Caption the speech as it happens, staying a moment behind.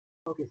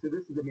Okay, so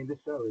this is, I mean, this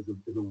show is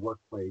a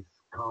workplace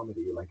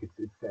comedy. Like it's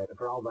set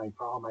for all my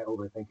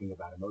overthinking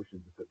about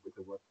emotions. It's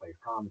a workplace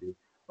comedy.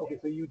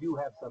 Okay, so you do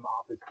have some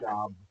office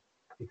job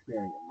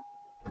experience.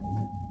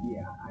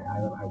 Yeah,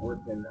 I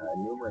worked in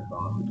numerous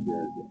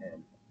offices,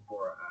 and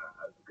for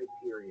a good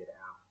period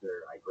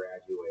after I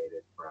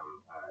graduated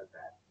from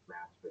that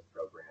master's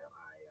program,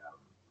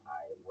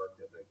 I worked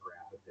as a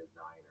graphic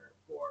designer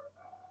for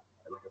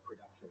like a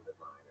production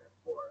designer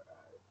for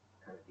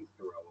kind of these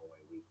throwaway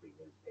weekly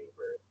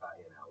newspapers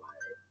in LA,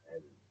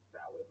 and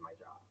that was my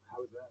job. How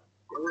was that?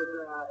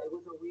 It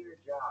was a weird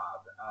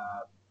job.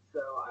 So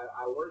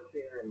I worked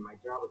there, and my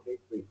job was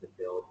basically